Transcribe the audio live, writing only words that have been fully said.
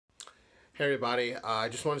Hey everybody, I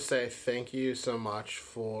just want to say thank you so much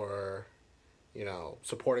for,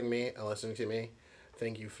 supporting me and listening to me.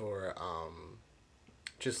 Thank you for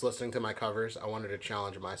just listening to my covers. I wanted to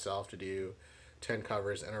challenge myself to do 10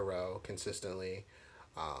 covers in a row consistently.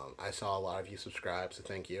 I saw a lot of you subscribe, so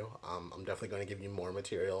thank you. I'm definitely going to give you more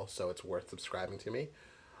material, so it's worth subscribing to me.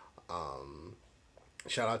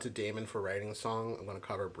 Shout out to Damon for writing the song. I'm going to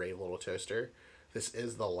cover Brave Little Toaster. This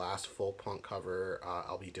is the last full punk cover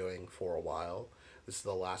I'll be doing for a while. This is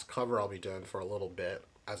the last cover I'll be doing for a little bit,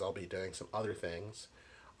 as I'll be doing some other things.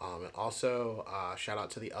 And also, shout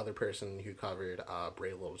out to the other person who covered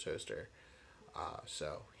Brave Little Toaster.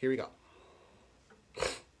 So, here we go.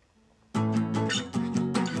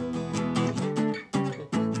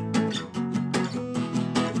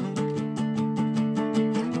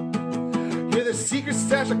 You're the secret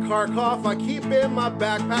stash of car cough I keep in my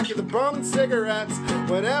backpack. You're the bum and cigarettes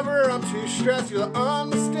whenever I'm too stressed. You're the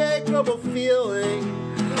unmistakable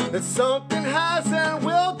feeling that something has and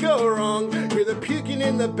will go wrong. You're the puking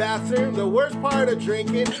in the bathroom, the worst part of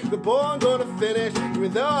drinking, the bowl I'm gonna finish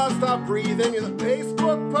even though I'll stop breathing. You're the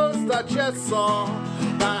Facebook post I just saw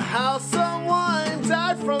about how someone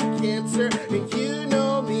died from cancer, and you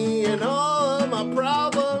know me and all of my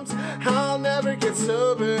problems. I'll never get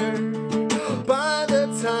sober. By the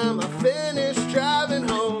time I finish driving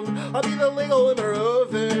home, I'll be the legal limber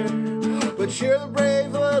over. But you're the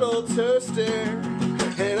brave little toaster,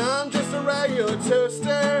 and I'm just a regular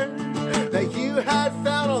toaster. That you had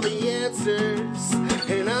found all the answers,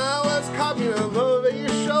 and I was copying them over your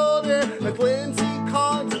shoulder like Lindsay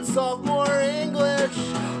Collins in sophomore English.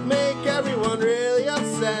 Make everyone really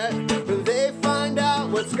upset when they find out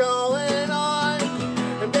what's going on,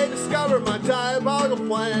 and they discover my diabolical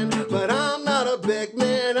plan. But I'm not a big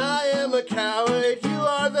man, I am a coward. You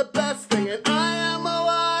are the best thing, and I am a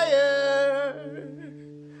liar.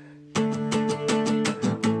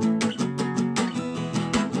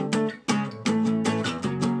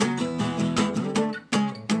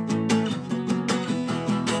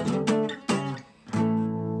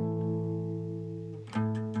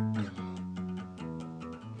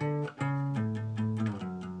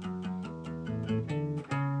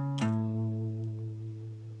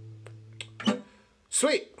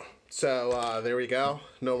 Sweet. So there we go.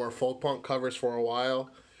 No more folk punk covers for a while.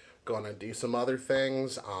 Gonna do some other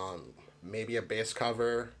things. Maybe a bass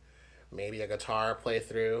cover, maybe a guitar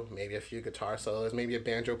playthrough, maybe a few guitar solos, maybe a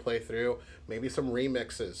banjo playthrough, maybe some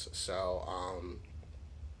remixes. So I'm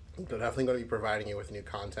definitely gonna be providing you with new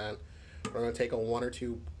content. We're gonna take a 1 or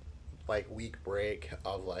 2 week break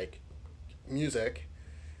of music,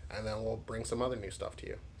 and then we'll bring some other new stuff to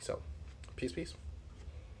you. So peace.